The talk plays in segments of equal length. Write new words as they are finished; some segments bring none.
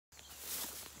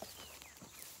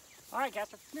All right,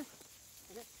 Castor, come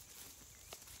here.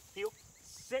 Heel,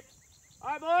 sit. All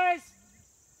right, boys.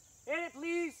 Hit it,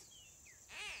 please.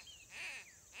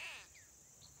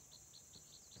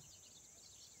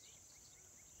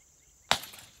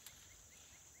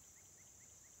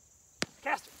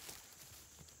 Castor.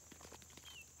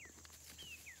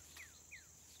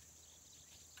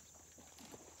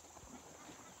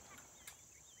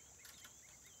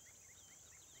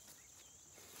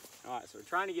 All right, so we're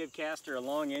trying to give Castor a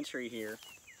long entry here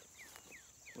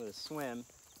with a swim.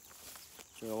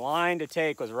 So the line to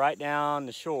take was right down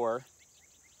the shore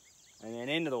and then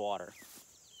into the water.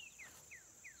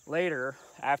 Later,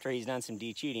 after he's done some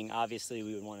de-cheating, obviously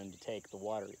we would want him to take the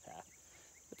watery path.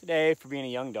 But today, for being a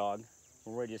young dog,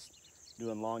 we're just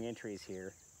doing long entries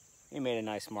here. He made a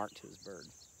nice mark to his bird.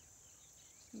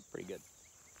 Pretty good.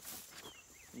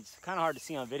 It's kind of hard to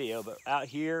see on video, but out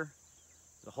here,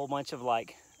 there's a whole bunch of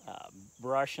like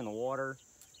brush in the water,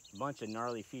 a bunch of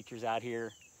gnarly features out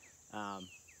here.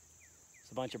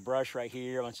 There's a bunch of brush right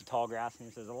here, a bunch of tall grass,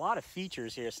 and there's a lot of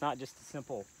features here. It's not just a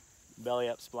simple belly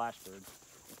up splash bird.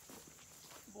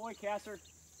 Good boy, Castor.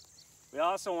 We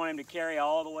also want him to carry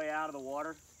all the way out of the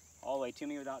water, all the way to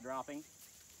me without dropping.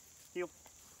 Heel.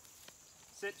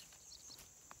 Sit.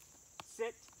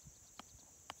 Sit.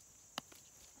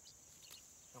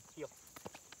 No, heel.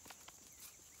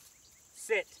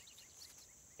 Sit.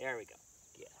 There we go.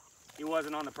 Yeah. He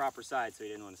wasn't on the proper side, so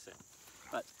he didn't want to sit.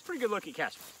 But pretty good looking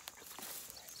Castor.